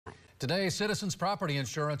Today, Citizens Property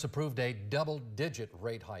Insurance approved a double-digit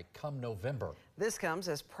rate hike come November. This comes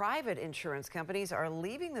as private insurance companies are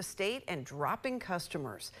leaving the state and dropping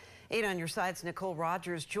customers. 8 on your side's Nicole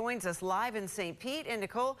Rogers joins us live in St. Pete. And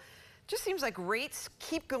Nicole, just seems like rates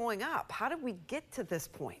keep going up. How did we get to this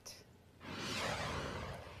point?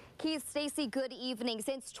 Keith, Stacy, good evening.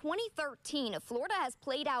 Since 2013, Florida has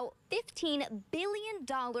played out $15 billion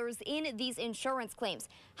in these insurance claims.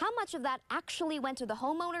 How much of that actually went to the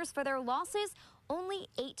homeowners for their losses? Only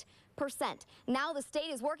 8%. Now the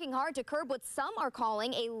state is working hard to curb what some are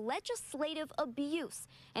calling a legislative abuse,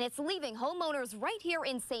 and it's leaving homeowners right here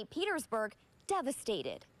in St. Petersburg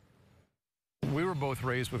devastated. We were both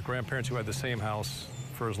raised with grandparents who had the same house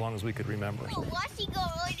for as long as we could remember.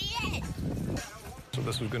 So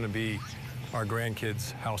this was going to be our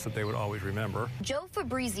grandkids' house that they would always remember. Joe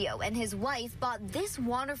Fabrizio and his wife bought this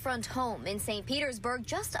waterfront home in St. Petersburg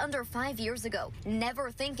just under 5 years ago, never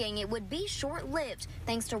thinking it would be short-lived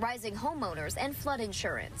thanks to rising homeowners and flood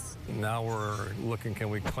insurance. Now we're looking, can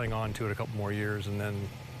we cling on to it a couple more years and then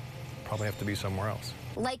probably have to be somewhere else.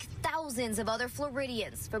 Like thousands of other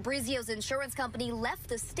Floridians, Fabrizio's insurance company left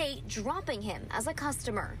the state, dropping him as a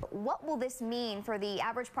customer. What will this mean for the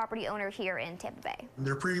average property owner here in Tampa Bay?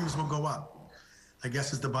 Their premiums will go up, I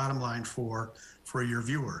guess, is the bottom line for your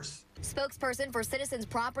viewers. Spokesperson for Citizens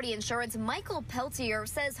Property Insurance, Michael Peltier,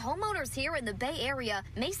 says homeowners here in the Bay Area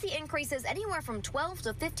may see increases anywhere from 12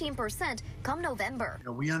 to 15% come November.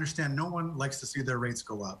 We understand no one likes to see their rates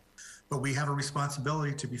go up, but we have a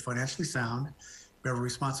responsibility to be financially sound. We have a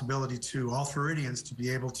responsibility to all Floridians to be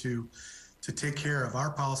able to take care of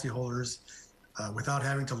our policyholders without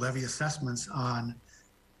having to levy assessments on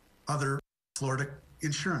other Florida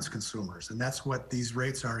insurance consumers. And that's what these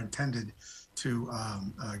rates are intended to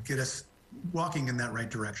get us walking in that right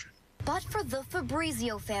direction. But for the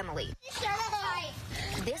Fabrizio family,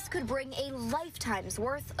 this could bring a lifetime's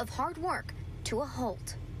worth of hard work to a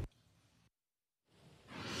halt.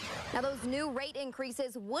 Now, those new rate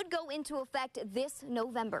increases would go into effect this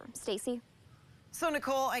November. Stacy? So,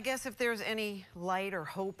 Nicole, I guess if there's any light or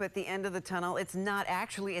hope at the end of the tunnel, it's not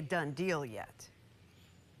actually a done deal yet.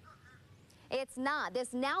 It's not.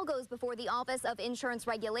 This now goes before the Office of Insurance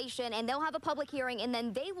Regulation, and they'll have a public hearing, and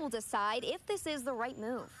then they will decide if this is the right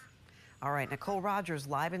move. All right, Nicole Rogers,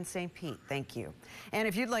 live in St. Pete. Thank you. And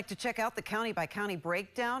if you'd like to check out the county-by-county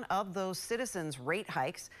breakdown of those Citizens rate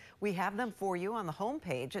hikes, we have them for you on the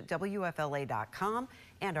homepage at WFLA.com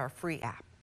and our free app.